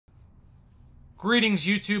Greetings,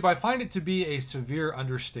 YouTube. I find it to be a severe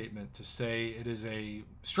understatement to say it is a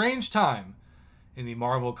strange time in the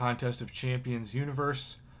Marvel Contest of Champions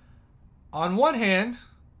universe. On one hand,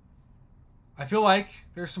 I feel like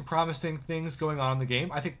there's some promising things going on in the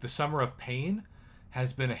game. I think the Summer of Pain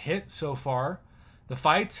has been a hit so far. The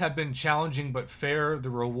fights have been challenging but fair. The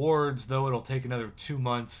rewards, though it'll take another 2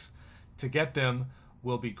 months to get them,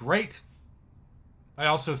 will be great. I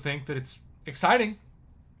also think that it's exciting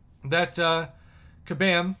that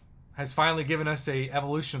Kabam has finally given us a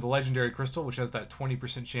evolution of the Legendary Crystal, which has that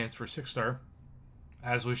 20% chance for 6-star,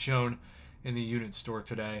 as was shown in the unit store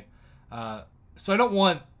today. So I don't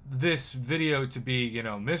want this video to be,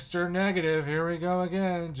 Mr. Negative, here we go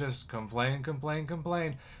again, just complain, complain,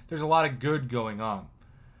 complain. There's a lot of good going on.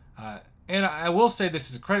 And I will say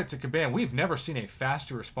this is a credit to Kabam. We've never seen a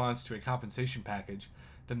faster response to a compensation package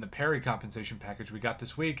than the Perry compensation package we got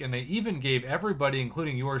this week. And they even gave everybody,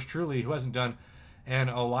 including yours truly, who hasn't done an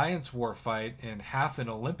Alliance War fight in half an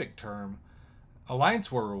Olympic term,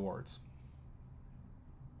 Alliance War rewards.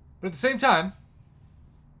 But at the same time,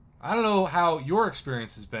 I don't know how your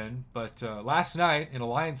experience has been, but last night in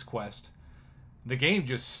Alliance Quest, the game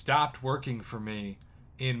just stopped working for me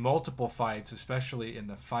in multiple fights, especially in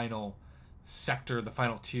the final sector, the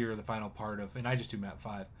final tier, the final part of, and I just do map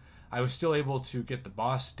 5. I was still able to get the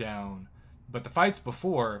boss down, but the fights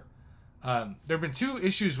before, there have been 2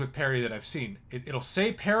 issues with parry that I've seen. It'll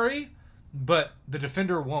say parry, but the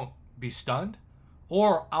defender won't be stunned,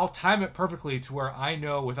 or I'll time it perfectly to where I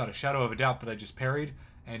know without a shadow of a doubt that I just parried,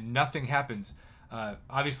 and nothing happens.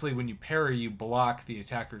 Obviously, when you parry, you block the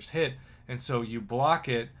attacker's hit, and so you block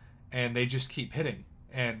it, and they just keep hitting.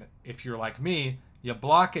 And if you're like me, you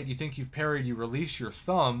block it, you think you've parried, you release your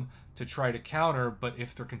thumb to try to counter, but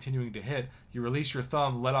if they're continuing to hit, you release your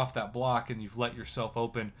thumb, let off that block, and you've let yourself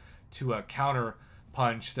open to a counter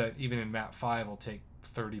punch that even in map 5 will take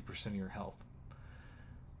 30% of your health.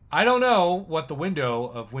 I don't know what the window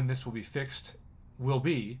of when this will be fixed will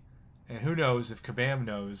be, and who knows if Kabam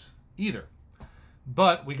knows either.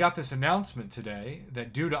 But we got this announcement today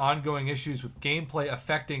that due to ongoing issues with gameplay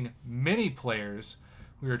affecting many players,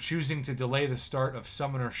 we are choosing to delay the start of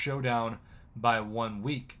Summoner Showdown by 1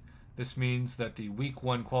 week. This means that the Week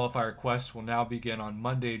 1 qualifier quest will now begin on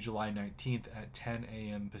Monday, July 19th at 10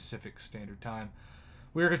 a.m. Pacific Standard Time.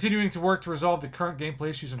 We are continuing to work to resolve the current gameplay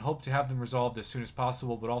issues and hope to have them resolved as soon as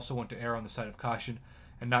possible, but also want to err on the side of caution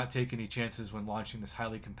and not take any chances when launching this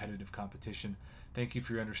highly competitive competition. Thank you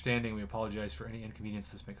for your understanding. We apologize for any inconvenience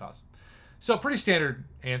this may cause. So, pretty standard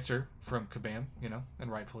answer from Kabam,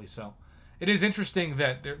 and rightfully so. It is interesting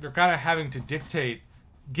that they're kind of having to dictate,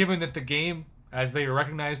 given that the game, as they are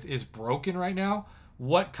recognized, is broken right now,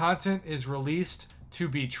 what content is released to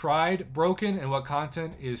be tried broken and what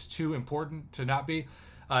content is too important to not be.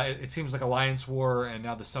 It seems like Alliance War and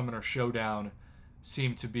now the Summoner Showdown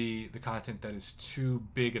seem to be the content that is too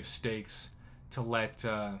big of stakes to let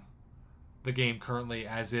the game currently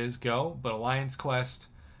as is go. But Alliance Quest,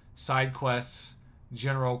 side quests,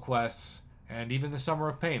 general quests, and even the Summer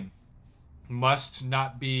of Pain must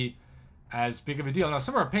not be as big of a deal. Now,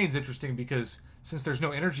 Summer of Pain is interesting because since there's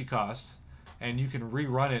no energy costs and you can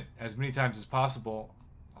rerun it as many times as possible,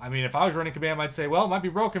 I mean, if I was running Kabam, I'd say, well, it might be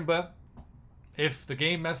broken, but if the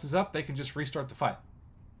game messes up, they can just restart the fight.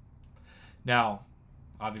 Now,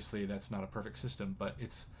 obviously, that's not a perfect system, but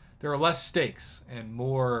there are less stakes and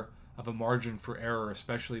more of a margin for error,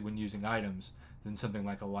 especially when using items, than something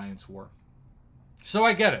like Alliance War. So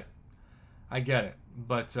I get it.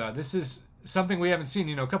 But this is something we haven't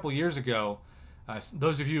seen. A couple years ago,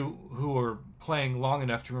 those of you who are playing long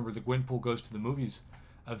enough to remember the Gwenpool Goes to the Movies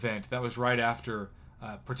event, that was right after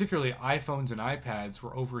particularly iPhones and iPads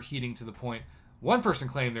were overheating to the point one person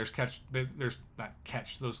claimed those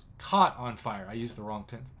caught on fire. I used the wrong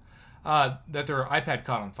tense. That their iPad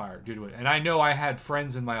caught on fire due to it. And I know I had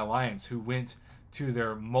friends in my alliance who went to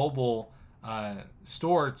their mobile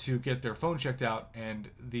store to get their phone checked out, and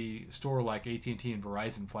the store like AT&T and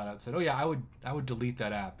Verizon flat out said, oh yeah, I would delete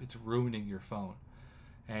that app. It's ruining your phone.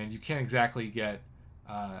 And you can't exactly get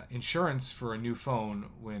insurance for a new phone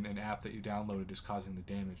when an app that you downloaded is causing the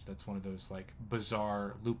damage. That's one of those like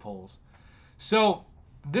bizarre loopholes. So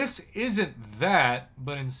this isn't that,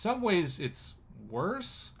 but in some ways it's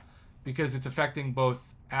worse because it's affecting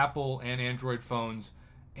both Apple and Android phones.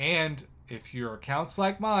 And if your account's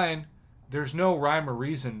like mine, there's no rhyme or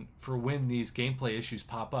reason for when these gameplay issues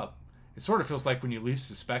pop up. It sort of feels like when you least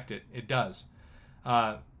suspect it, it does.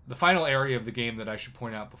 The final area of the game that I should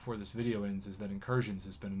point out before this video ends is that Incursions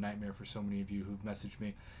has been a nightmare for so many of you who've messaged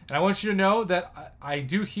me. And I want you to know that I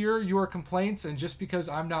do hear your complaints, and just because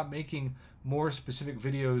I'm not making more specific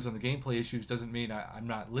videos on the gameplay issues doesn't mean I'm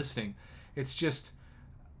not listening. It's just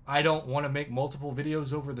I don't want to make multiple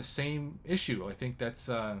videos over the same issue. I think that's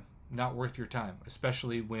not worth your time,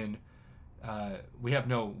 especially when we have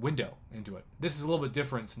no window into it. This is a little bit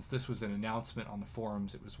different since this was an announcement on the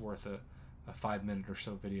forums. It was worth a 5-minute or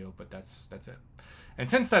so video, but that's it. And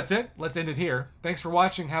since that's it, let's end it here. Thanks for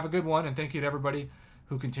watching. Have a good one, and thank you to everybody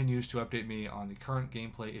who continues to update me on the current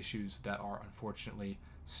gameplay issues that are unfortunately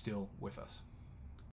still with us.